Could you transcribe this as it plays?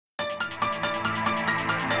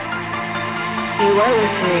You are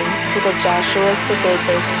listening to the Joshua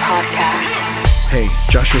Sigafus podcast. Hey,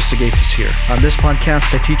 Joshua Sigafus here. On this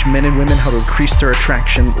podcast, I teach men and women how to increase their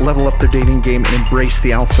attraction, level up their dating game, and embrace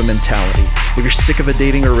the alpha mentality. If you're sick of a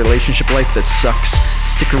dating or relationship life that sucks,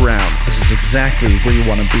 stick around. This is exactly where you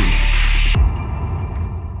want to be.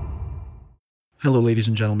 Hello, ladies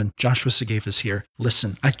and gentlemen. Joshua Sigafus here.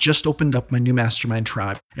 Listen, I just opened up my new Mastermind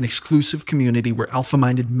Tribe, an exclusive community where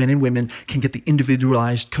alpha-minded men and women can get the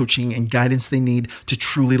individualized coaching and guidance they need to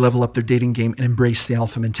truly level up their dating game and embrace the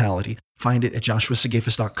alpha mentality. Find it at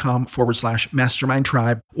joshuasigafus.com/mastermind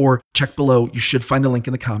tribe, or check below. You should find a link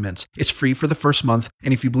in the comments. It's free for the first month,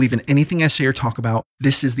 and if you believe in anything I say or talk about,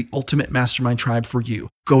 this is the ultimate Mastermind Tribe for you.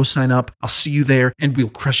 Go sign up. I'll see you there, and we'll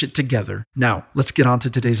crush it together. Now, let's get on to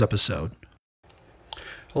today's episode.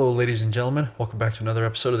 Hello, ladies and gentlemen. Welcome back to another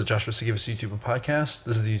episode of the Joshua Sigafus YouTube and Podcast.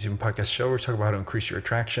 This is the YouTube and Podcast show where we talk about how to increase your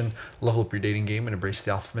attraction, level up your dating game, and embrace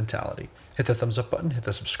the alpha mentality. Hit that thumbs up button, hit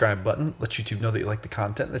that subscribe button, let YouTube know that you like the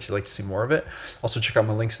content, that you'd like to see more of it. Also, check out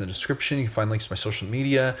my links in the description. You can find links to my social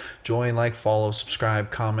media. Join, like, follow, subscribe,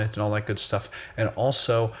 comment, and all that good stuff. And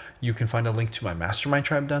also, you can find a link to my Mastermind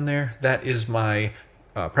Tribe down there. That is my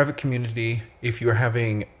private community. If you are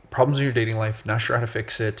having problems in your dating life, not sure how to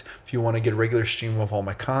fix it, if you want to get a regular stream of all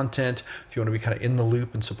my content, if you want to be kind of in the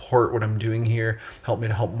loop and support what I'm doing here, help me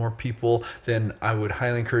to help more people, then I would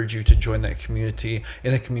highly encourage you to join that community.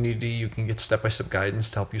 In that community, you can get step-by-step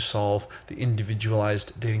guidance to help you solve the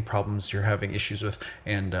individualized dating problems you're having issues with,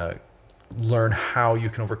 and learn how you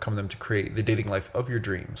can overcome them to create the dating life of your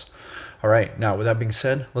dreams. All right, now with that being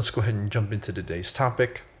said, let's go ahead and jump into today's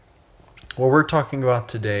topic. What we're talking about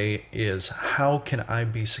today is how can I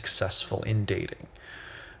be successful in dating?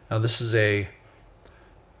 Now, this is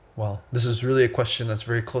really a question that's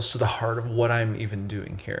very close to the heart of what I'm even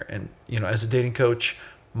doing here. And, as a dating coach,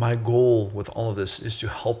 my goal with all of this is to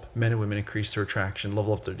help men and women increase their attraction,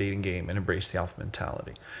 level up their dating game, and embrace the alpha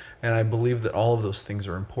mentality. And I believe that all of those things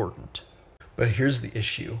are important. But here's the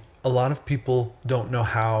issue. A lot of people don't know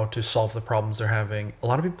how to solve the problems they're having. A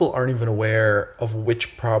lot of people aren't even aware of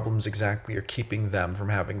which problems exactly are keeping them from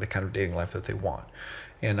having the kind of dating life that they want.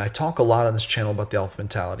 And I talk a lot on this channel about the alpha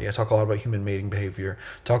mentality. I talk a lot about human mating behavior,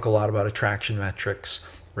 talk a lot about attraction metrics,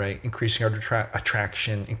 right? Increasing our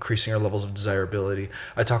attraction, increasing our levels of desirability.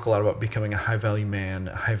 I talk a lot about becoming a high-value man,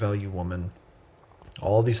 a high-value woman.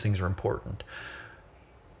 All these things are important.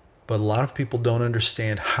 But a lot of people don't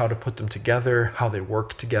understand how to put them together, how they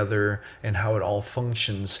work together, and how it all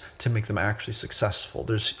functions to make them actually successful.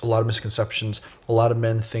 There's a lot of misconceptions. A lot of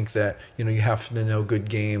men think that, you have to know good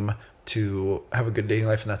game to have a good dating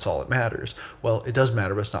life, and that's all that matters. Well, it does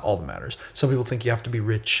matter, but it's not all that matters. Some people think you have to be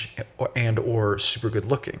rich or super good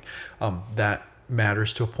looking. That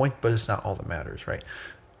matters to a point, but it's not all that matters, right?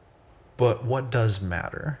 But what does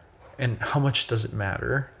matter? And how much does it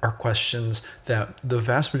matter are questions that the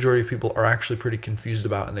vast majority of people are actually pretty confused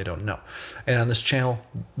about, and they don't know. And on this channel,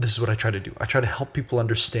 this is what I try to do. I try to help people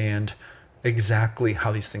understand exactly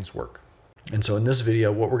how these things work. And so in this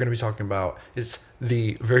video, what we're going to be talking about is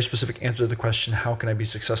the very specific answer to the question, how can I be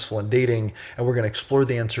successful in dating? And we're going to explore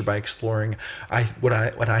the answer by exploring what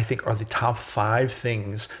I think are the top 5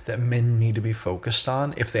 things that men need to be focused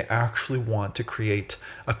on if they actually want to create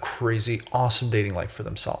a crazy, awesome dating life for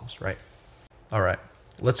themselves, right? All right,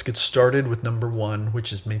 let's get started with number 1,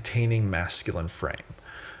 which is maintaining masculine frame.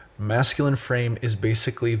 Masculine frame is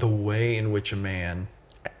basically the way in which a man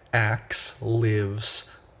acts, lives,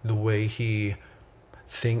 the way he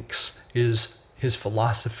thinks, is his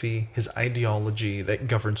philosophy, his ideology that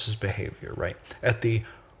governs his behavior, right? At the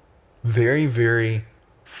very, very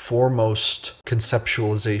foremost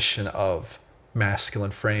conceptualization of masculine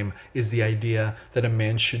frame is the idea that a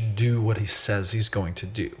man should do what he says he's going to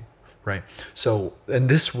do, right? So, and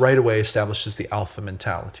this right away establishes the alpha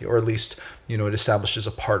mentality, or at least, it establishes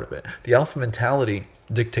a part of it. The alpha mentality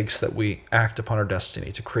dictates that we act upon our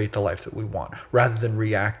destiny to create the life that we want, rather than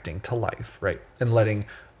reacting to life, right? And letting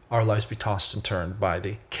our lives be tossed and turned by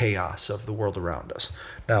the chaos of the world around us.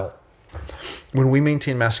 Now, when we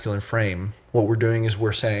maintain masculine frame, what we're doing is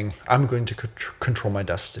we're saying, I'm going to control my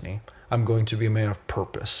destiny. I'm going to be a man of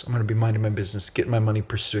purpose. I'm going to be minding my business, getting my money,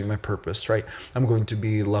 pursuing my purpose, right? I'm going to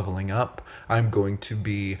be leveling up. I'm going to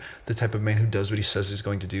be the type of man who does what he says he's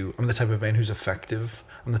going to do. I'm the type of man who's effective.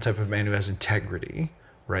 I'm the type of man who has integrity,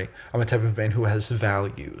 right? I'm the type of man who has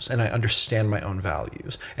values, and I understand my own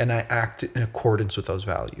values, and I act in accordance with those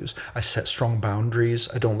values. I set strong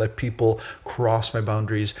boundaries. I don't let people cross my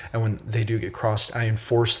boundaries, and when they do get crossed, I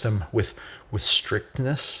enforce them with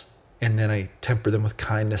strictness. And then I temper them with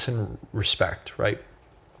kindness and respect, right?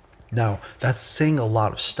 Now, that's saying a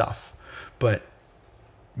lot of stuff, but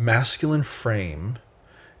masculine frame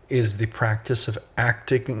is the practice of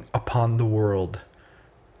acting upon the world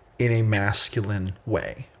in a masculine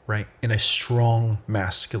way, right? In a strong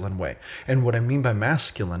masculine way. And what I mean by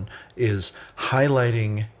masculine is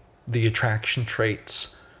highlighting the attraction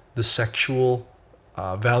traits, the sexual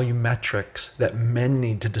value metrics that men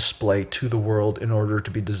need to display to the world in order to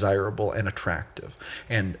be desirable and attractive.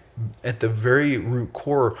 And at the very root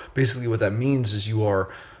core, basically what that means is you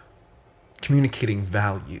are communicating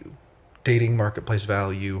value, dating marketplace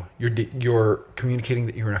value. You're communicating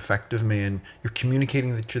that you're an effective man. You're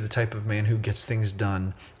communicating that you're the type of man who gets things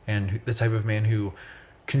done and the type of man who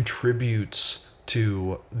contributes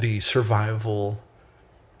to the survival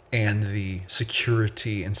and the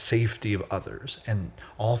security and safety of others. And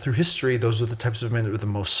all through history, those are the types of men that were the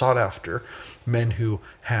most sought after. Men who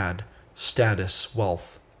had status,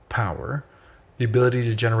 wealth, power, the ability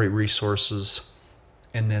to generate resources,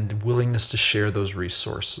 and then the willingness to share those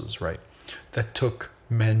resources, right? That took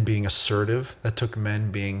men being assertive. That took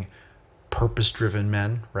men being purpose-driven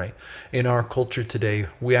men, right? In our culture today,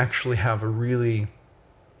 we actually have a really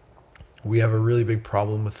big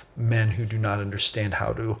problem with men who do not understand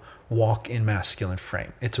how to walk in masculine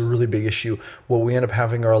frame. It's a really big issue. What we end up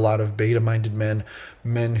having are a lot of beta-minded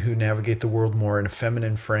men who navigate the world more in a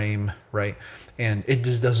feminine frame, right? And it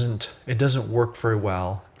just doesn't work very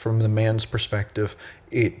well from the man's perspective.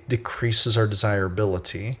 It decreases our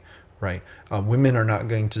desirability, right? Women are not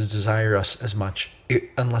going to desire us as much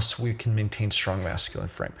unless we can maintain strong masculine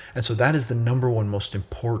frame. And so that is the number one most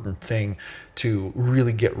important thing to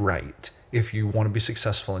really get right if you want to be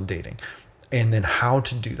successful in dating. And then how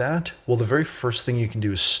to do that? Well, the very first thing you can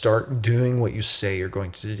do is start doing what you say you're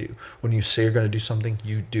going to do. When you say you're going to do something,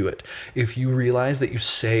 you do it. If you realize that you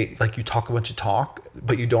say, like you talk a bunch of talk,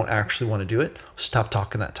 but you don't actually want to do it, stop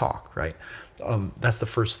talking that talk, right? That's the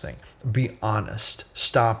first thing. Be honest.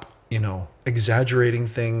 Stop, exaggerating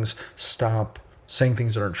things. Stop saying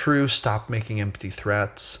things that aren't true. Stop making empty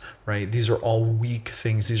threats, right? These are all weak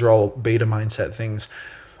things. These are all beta mindset things.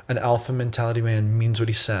 An alpha mentality man means what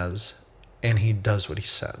he says, and he does what he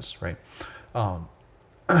says, right?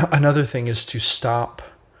 Another thing is to stop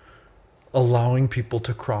allowing people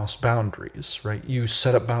to cross boundaries, right? You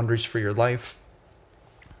set up boundaries for your life,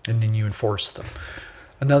 and then you enforce them.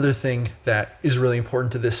 Another thing that is really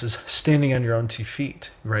important to this is standing on your own 2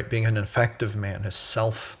 feet, right? Being an effective man, a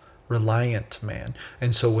self-reliant man.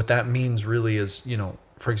 And so what that means really is,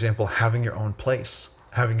 for example, having your own place,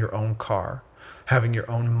 having your own car, having your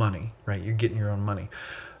own money, right? You're getting your own money.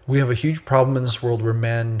 We have a huge problem in this world where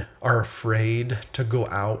men are afraid to go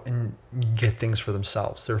out and get things for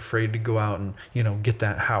themselves. They're afraid to go out and, get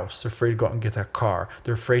that house. They're afraid to go out and get that car.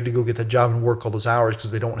 They're afraid to go get that job and work all those hours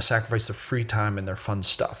because they don't want to sacrifice their free time and their fun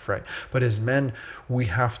stuff, right? But as men, we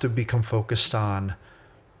have to become focused on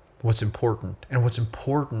what's important. And what's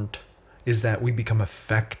important is that we become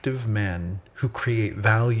effective men who create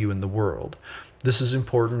value in the world. This is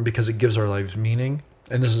important because it gives our lives meaning.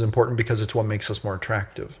 And this is important because it's what makes us more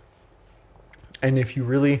attractive. And if you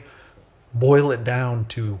really boil it down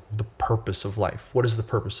to the purpose of life, what is the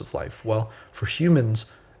purpose of life? Well, for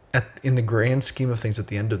humans, in the grand scheme of things, at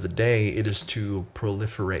the end of the day, it is to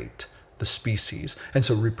proliferate the species. And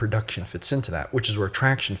so reproduction fits into that, which is where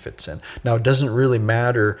attraction fits in. Now, it doesn't really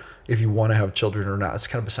matter if you want to have children or not. It's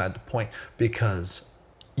kind of beside the point because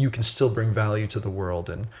you can still bring value to the world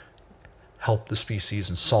and help the species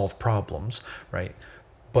and solve problems, right?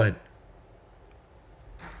 But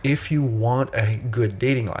if you want a good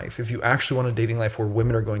dating life, if you actually want a dating life where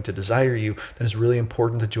women are going to desire you, then it's really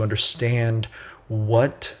important that you understand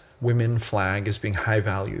what women flag as being high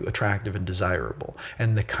value, attractive, and desirable.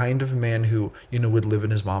 And the kind of man who, would live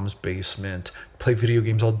in his mom's basement, play video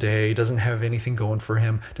games all day, doesn't have anything going for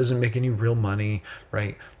him, doesn't make any real money,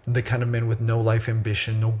 right? The kind of man with no life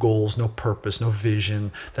ambition, no goals, no purpose, no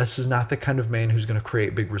vision. This is not the kind of man who's going to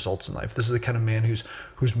create big results in life. This is the kind of man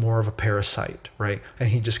who's more of a parasite, right? And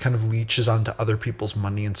he just kind of leeches onto other people's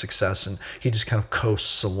money and success, and he just kind of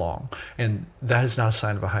coasts along. And that is not a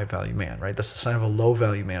sign of a high value man, right? That's the sign of a low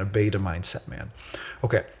value man, a beta mindset man.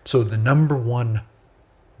 Okay, so the number one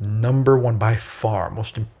by far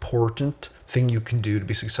most important thing you can do to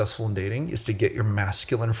be successful in dating is to get your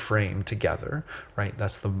masculine frame together, right?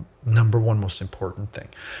 That's the number one most important thing.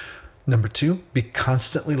 Number two, be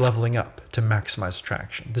constantly leveling up to maximize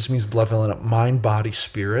attraction. This means leveling up mind, body,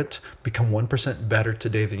 spirit. Become 1% better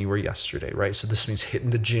today than you were yesterday, right? So this means hitting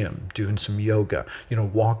the gym, doing some yoga,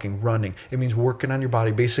 walking, running. It means working on your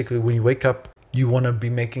body. Basically, when you wake up, you want to be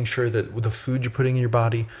making sure that with the food you're putting in your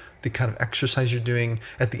body, the kind of exercise you're doing,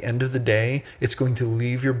 at the end of the day, it's going to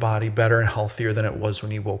leave your body better and healthier than it was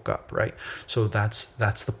when you woke up, right? So that's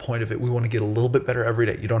the point of it. We want to get a little bit better every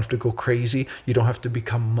day. You don't have to go crazy. You don't have to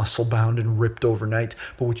become muscle bound and ripped overnight.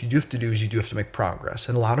 But what you do have to do is you do have to make progress.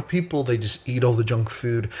 And a lot of people, they just eat all the junk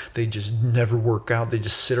food. They just never work out. They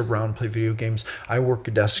just sit around, play video games. I work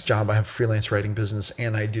a desk job. I have a freelance writing business,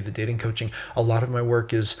 and I do the dating coaching. A lot of my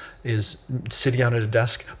work is sitting down at a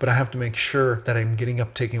desk, but I have to make sure that I'm getting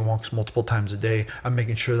up, taking walks multiple times a day. I'm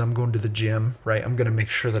making sure that I'm going to the gym, right? I'm going to make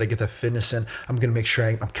sure that I get that fitness in. I'm going to make sure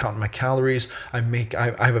I'm counting my calories. I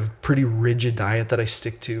have a pretty rigid diet that I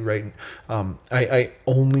stick to, right? I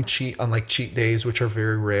only cheat on like cheat days, which are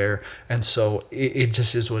very rare. And so it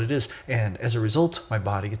just is what it is. And as a result, my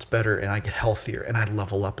body gets better and I get healthier and I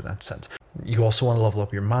level up in that sense. You also want to level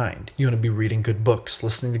up your mind. You want to be reading good books,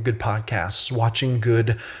 listening to good podcasts, watching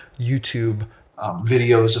good YouTube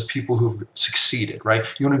videos of people who've succeeded, right?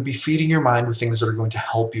 You want to be feeding your mind with things that are going to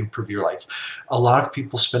help you improve your life. A lot of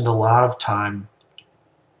people spend a lot of time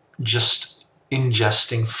just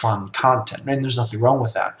ingesting fun content, and there's nothing wrong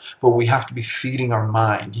with that, but we have to be feeding our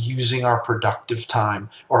mind, using our productive time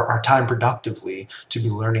or our time productively to be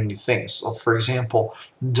learning new things. So for example,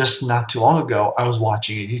 just not too long ago, I was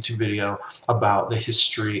watching a YouTube video about the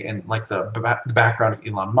history and like the background of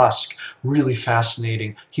Elon Musk. Really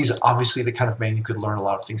fascinating. He's obviously the kind of man you could learn a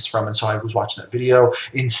lot of things from, and so I was watching that video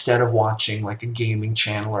instead of watching like a gaming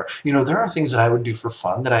channel, or there are things that I would do for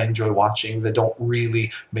fun that I enjoy watching that don't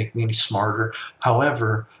really make me any smarter.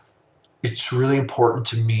 However, it's really important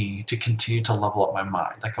to me to continue to level up my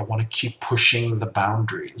mind. Like, I want to keep pushing the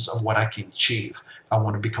boundaries of what I can achieve. I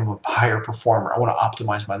want to become a higher performer. I want to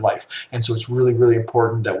optimize my life. And so it's really, really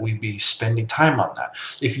important that we be spending time on that.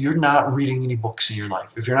 If you're not reading any books in your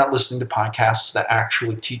life, if you're not listening to podcasts that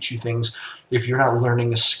actually teach you things, if you're not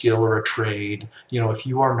learning a skill or a trade, if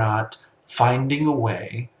you are not finding a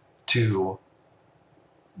way to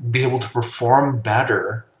be able to perform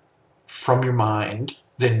better from your mind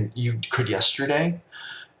than you could yesterday,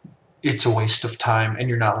 it's a waste of time and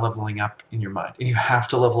you're not leveling up in your mind. And you have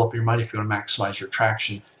to level up your mind if you want to maximize your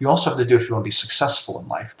attraction. You also have to do it if you want to be successful in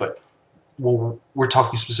life, but we're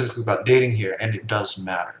talking specifically about dating here, and it does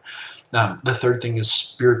matter. The third thing is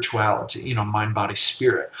spirituality, mind, body,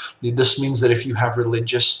 spirit. This means that if you have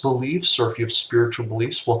religious beliefs or if you have spiritual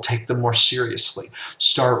beliefs, well, take them more seriously.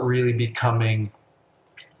 Start really becoming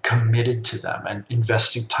committed to them and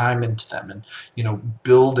investing time into them, and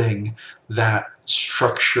building that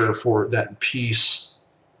structure for that peace,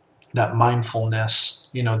 that mindfulness,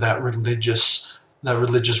 that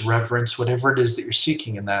religious reverence, whatever it is that you're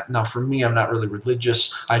seeking in that. Now, for me, I'm not really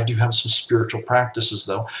religious. I do have some spiritual practices,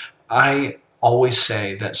 though. I always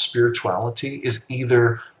say that spirituality is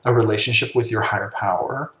either a relationship with your higher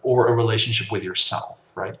power or a relationship with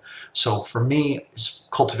yourself, right? So for me, it's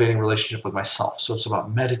cultivating a relationship with myself. So it's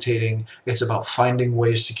about meditating. It's about finding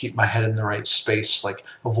ways to keep my head in the right space, like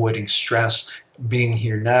avoiding stress, being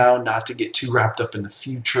here now, not to get too wrapped up in the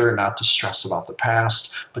future, not to stress about the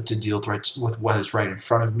past, but to deal with what is right in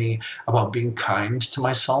front of me, about being kind to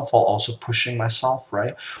myself while also pushing myself,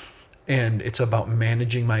 right? And it's about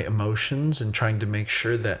managing my emotions and trying to make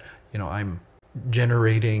sure that, I'm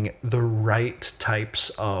generating the right types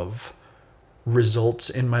of results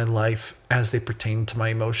in my life as they pertain to my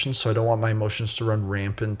emotions. So I don't want my emotions to run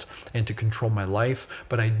rampant and to control my life,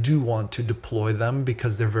 but I do want to deploy them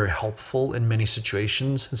because they're very helpful in many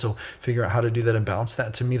situations. And so figure out how to do that and balance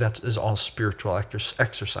that. To me, that is all spiritual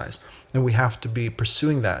exercise. And we have to be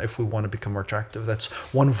pursuing that if we want to become more attractive. That's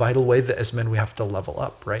one vital way that as men we have to level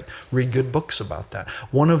up, right? Read good books about that.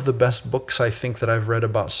 One of the best books I think that I've read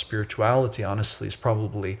about spirituality, honestly, is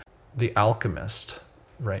probably The Alchemist,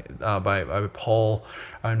 right? By Paul,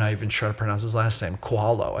 I'm not even sure how to pronounce his last name,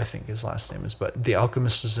 Coelho, I think his last name is. But The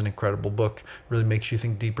Alchemist is an incredible book, really makes you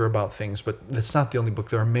think deeper about things. But that's not the only book.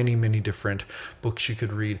 There are many, many different books you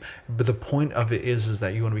could read. But the point of it is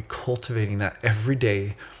that you want to be cultivating that every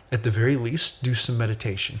day. At the very least, do some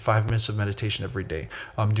meditation, 5 minutes of meditation every day.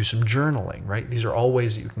 Do some journaling, right? These are all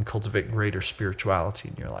ways that you can cultivate greater spirituality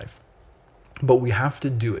in your life. But we have to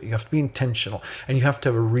do it. You have to be intentional, and you have to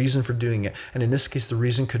have a reason for doing it. And in this case, the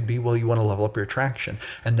reason could be, well, you want to level up your attraction.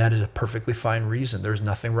 And that is a perfectly fine reason. There's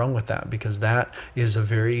nothing wrong with that, because that's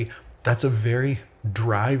a very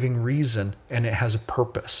driving reason, and it has a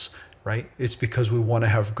purpose, right? It's because we want to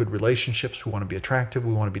have good relationships. We want to be attractive.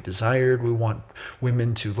 We want to be desired. We want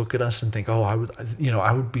women to look at us and think, oh, I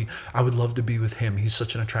would love to be with him. He's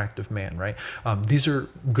such an attractive man, right? These are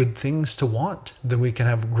good things to want. Then we can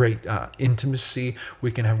have great intimacy. We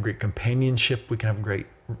can have great companionship. We can have great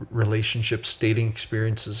relationships, dating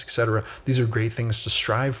experiences, etc. These are great things to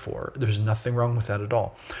strive for. There's nothing wrong with that at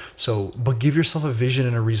all. So, but give yourself a vision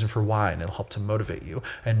and a reason for why, and it'll help to motivate you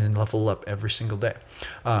and then level up every single day.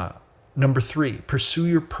 Number 3, pursue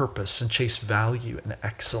your purpose and chase value and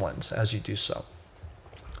excellence as you do so.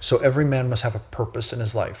 So every man must have a purpose in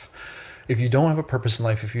his life. If you don't have a purpose in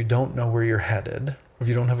life, if you don't know where you're headed, if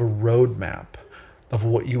you don't have a roadmap of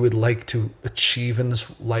what you would like to achieve in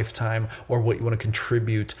this lifetime or what you want to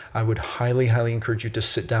contribute, I would highly, highly encourage you to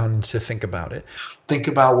sit down and to think about it. Think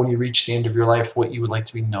about when you reach the end of your life, what you would like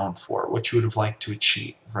to be known for, what you would have liked to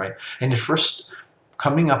achieve, right? And at first,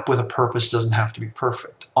 coming up with a purpose doesn't have to be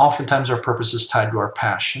perfect. Oftentimes our purpose is tied to our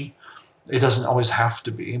passion. It doesn't always have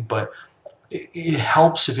to be, but it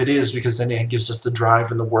helps if it is, because then it gives us the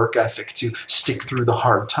drive and the work ethic to stick through the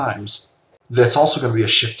hard times. That's also going to be a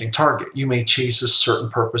shifting target. You may chase a certain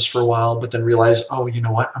purpose for a while, but then realize, oh, you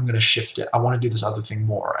know what? I'm going to shift it. I want to do this other thing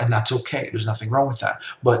more. And that's okay. There's nothing wrong with that.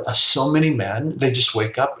 But so many men, they just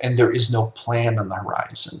wake up and there is no plan on the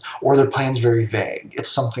horizon, or their plan's very vague.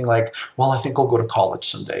 It's something like, well, I think I'll go to college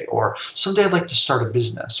someday, or someday I'd like to start a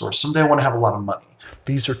business, or someday I want to have a lot of money.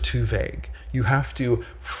 These are too vague. You have to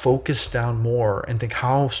focus down more and think,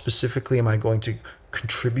 how specifically am I going to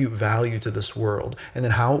contribute value to this world? And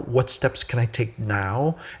then what steps can I take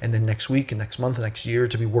now and then next week and next month and next year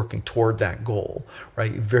to be working toward that goal,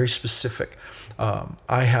 right? Very specific.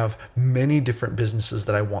 I have many different businesses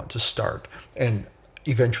that I want to start, and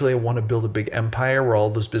eventually I want to build a big empire where all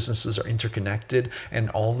those businesses are interconnected and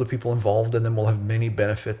all the people involved in them will have many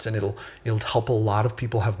benefits, and it'll help a lot of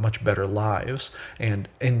people have much better lives. And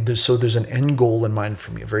so there's an end goal in mind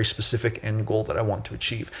for me, a very specific end goal that I want to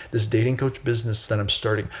achieve. This dating coach business that I'm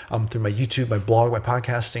starting through my YouTube, my blog, my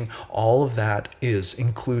podcasting, all of that is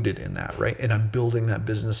included in that, right? And I'm building that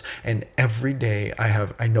business, and every day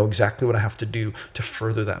I know exactly what I have to do to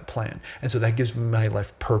further that plan. And so that gives my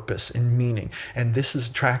life purpose and meaning. And this is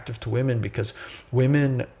attractive to women because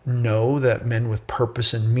women know that men with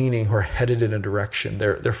purpose and meaning who are headed in a direction,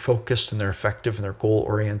 they're focused and they're effective and they're goal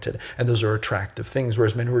oriented, and those are attractive things.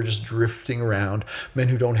 Whereas men who are just drifting around, men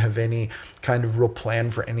who don't have any kind of real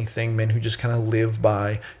plan for anything, men who just kind of live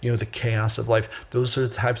by the chaos of life, those are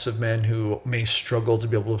the types of men who may struggle to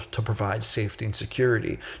be able to provide safety and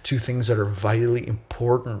security, two things that are vitally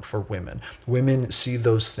important for women. Women see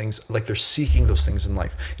those things like they're seeking those things in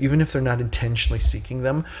life, even if they're not intentionally seeking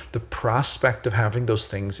them. The prospect of having those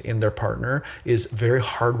things in their partner is very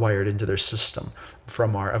hardwired into their system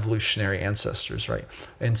from our evolutionary ancestors, right?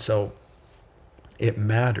 And so it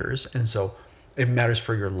matters. And so it matters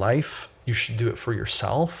for your life. You should do it for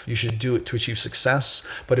yourself. You should do it to achieve success,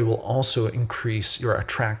 but it will also increase your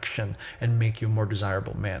attraction and make you a more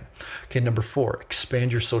desirable man. Okay, number 4,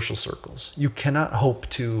 expand your social circles. You cannot hope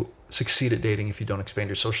to succeed at dating if you don't expand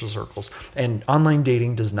your social circles. And online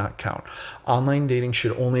dating does not count. Online dating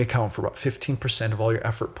should only account for about 15% of all your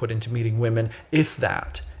effort put into meeting women, if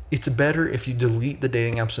that. It's better if you delete the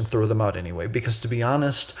dating apps and throw them out anyway, because to be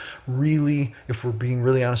honest, really, if we're being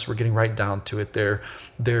really honest, we're getting right down to it.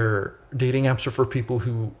 They're dating apps are for people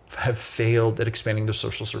who have failed at expanding their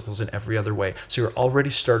social circles in every other way. So you're already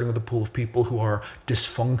starting with a pool of people who are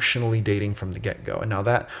dysfunctionally dating from the get-go. And now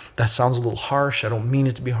that sounds a little harsh. I don't mean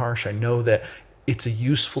it to be harsh. I know that it's a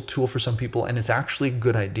useful tool for some people, and it's actually a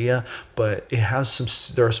good idea, but there are some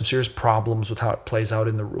serious problems with how it plays out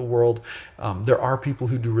in the real world. There are people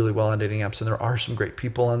who do really well on dating apps, and there are some great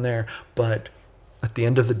people on there, but at the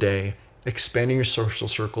end of the day, expanding your social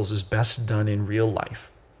circles is best done in real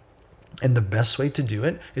life. And the best way to do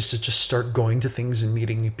it is to just start going to things and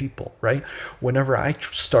meeting new people, right? Whenever I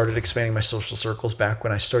started expanding my social circles back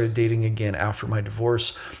when I started dating again after my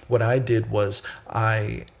divorce, what I did was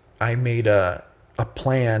I made a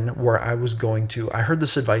plan where I heard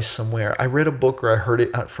this advice somewhere. I read a book or I heard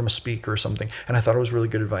it from a speaker or something, and I thought it was really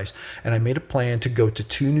good advice. And I made a plan to go to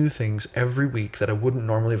 2 new things every week that I wouldn't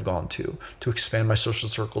normally have gone to expand my social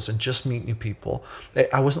circles and just meet new people.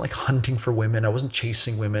 I wasn't like hunting for women. I wasn't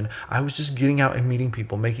chasing women. I was just getting out and meeting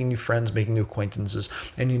people, making new friends, making new acquaintances.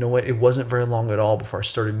 And you know what? It wasn't very long at all before I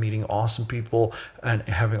started meeting awesome people and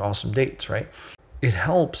having awesome dates, right? It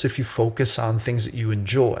helps if you focus on things that you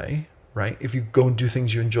enjoy, right? If you go and do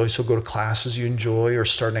things you enjoy, so go to classes you enjoy or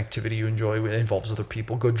start an activity you enjoy that involves other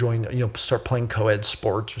people, go join, start playing co-ed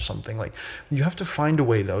sports or something. Like, you have to find a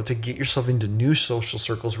way though to get yourself into new social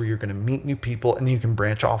circles where you're going to meet new people, and you can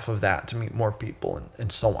branch off of that to meet more people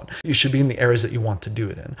and so on. You should be in the areas that you want to do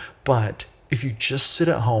it in. But if you just sit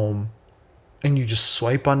at home and you just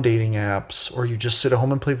swipe on dating apps, or you just sit at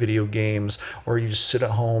home and play video games, or you just sit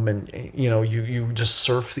at home and you just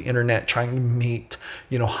surf the internet trying to meet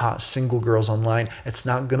hot single girls online, it's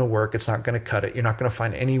not going to work. It's not going to cut it. You're not going to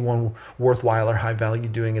find anyone worthwhile or high value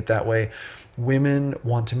doing it that way. Women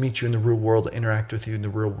want to meet you in the real world, interact with you in the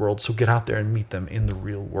real world. So get out there and meet them in the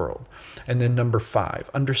real world. And then number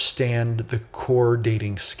 5, understand the core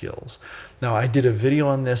dating skills. Now, I did a video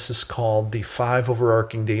on this. It's called the 5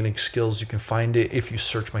 overarching dating skills. You can find it if you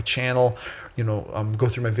search my channel, go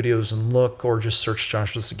through my videos and look, or just search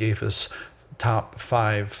Joshua Sigafus top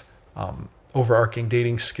 5 overarching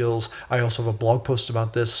dating skills. I also have a blog post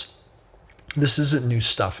about this. This isn't new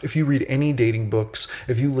stuff. If you read any dating books,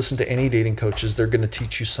 if you listen to any dating coaches, they're going to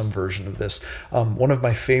teach you some version of this. One of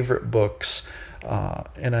my favorite books,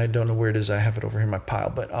 and I don't know where it is, I have it over here in my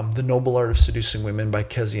pile, but The Noble Art of Seducing Women by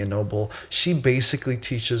Kezia Noble. She basically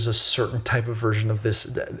teaches a certain type of version of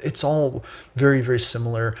this. It's all very, very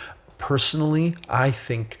similar. Personally, I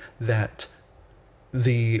think that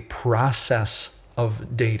the process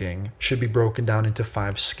of dating should be broken down into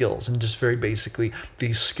 5 skills. And just very basically,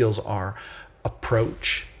 these skills are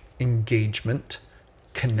approach, engagement,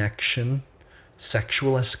 connection,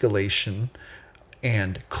 sexual escalation,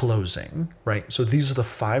 and closing, right? So these are the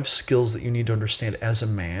 5 skills that you need to understand as a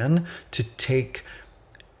man to take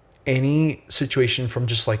any situation from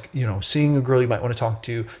just seeing a girl you might want to talk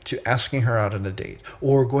to asking her out on a date,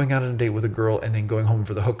 or going out on a date with a girl and then going home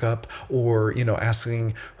for the hookup, or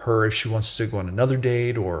asking her if she wants to go on another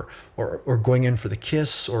date, or going in for the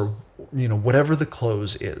kiss, or whatever the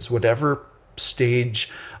close is, whatever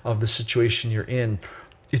stage of the situation you're in.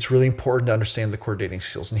 It's really important to understand the core dating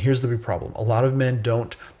skills. And here's the big problem. A lot of men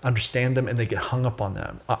don't understand them, and they get hung up on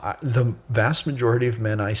them. The vast majority of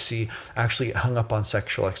men I see actually get hung up on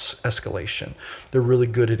sexual escalation. They're really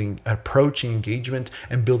good at approaching, engagement,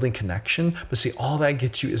 and building connection. But see, all that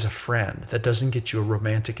gets you is a friend. That doesn't get you a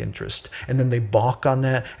romantic interest. And then they balk on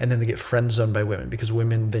that, and then they get friend zoned by women, because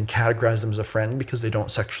women then categorize them as a friend because they don't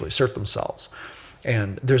sexually assert themselves.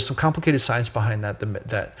 And there's some complicated science behind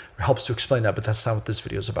that helps to explain that, but that's not what this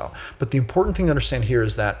video is about. But the important thing to understand here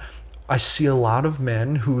is that I see a lot of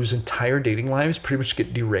men whose entire dating lives pretty much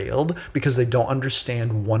get derailed because they don't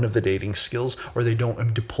understand one of the dating skills, or they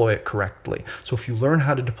don't deploy it correctly. So if you learn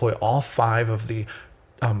how to deploy all 5 of the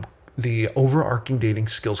overarching dating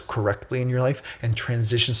skills correctly in your life and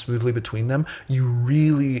transition smoothly between them, you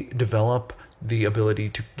really develop the ability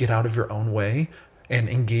to get out of your own way and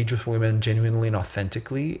engage with women genuinely and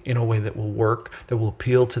authentically in a way that will work, that will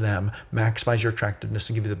appeal to them, maximize your attractiveness,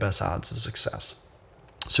 and give you the best odds of success.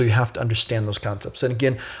 So you have to understand those concepts. And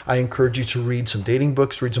again, I encourage you to read some dating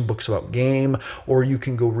books, read some books about game, or you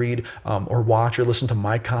can go read or watch or listen to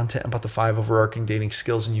my content about the 5 overarching dating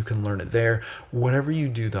skills, and you can learn it there. Whatever you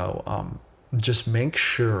do though, just make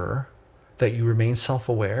sure that you remain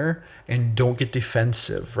self-aware and don't get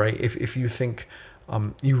defensive, right? If you think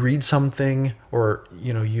you read something, or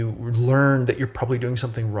you learn that you're probably doing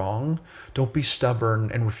something wrong, don't be stubborn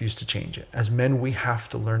and refuse to change it. As men, we have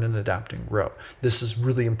to learn and adapt and grow. This is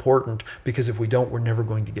really important, because if we don't, we're never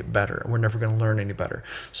going to get better. We're never going to learn any better.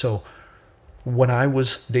 So when I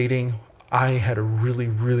was dating, I had a really,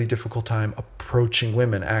 really difficult time approaching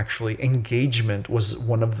women. Actually, engagement was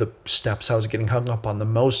one of the steps I was getting hung up on the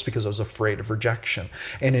most, because I was afraid of rejection.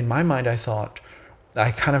 And in my mind, I thought,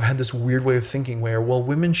 I kind of had this weird way of thinking where, well,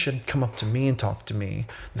 women should come up to me and talk to me.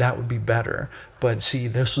 That would be better. But see,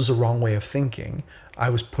 this was a wrong way of thinking. I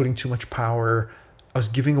was putting too much power. I was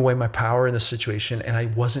giving away my power in the situation, and I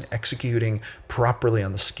wasn't executing properly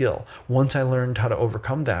on the skill. Once I learned how to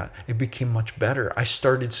overcome that, it became much better. I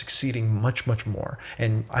started succeeding much, much more.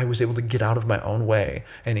 And I was able to get out of my own way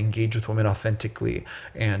and engage with women authentically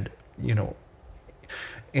and, in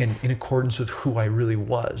accordance with who I really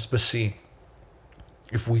was. But see,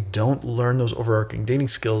 if we don't learn those overarching dating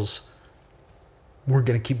skills, we're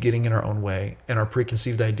going to keep getting in our own way, and our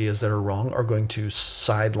preconceived ideas that are wrong are going to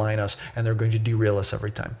sideline us, and they're going to derail us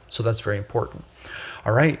every time. So that's very important.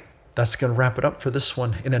 All right, that's going to wrap it up for this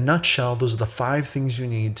one. In a nutshell, those are the 5 things you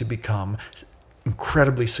need to become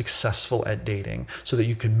incredibly successful at dating, so that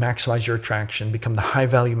you can maximize your attraction, become the high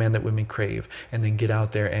value man that women crave, and then get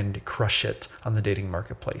out there and crush it on the dating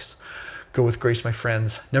marketplace. Go with grace, my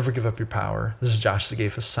friends. Never give up your power. This is Josh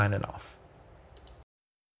Sigafus signing off.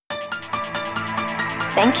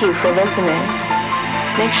 Thank you for listening.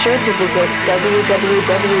 Make sure to visit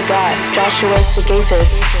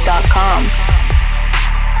www.joshuasigafus.com.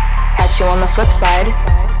 Catch you on the flip side.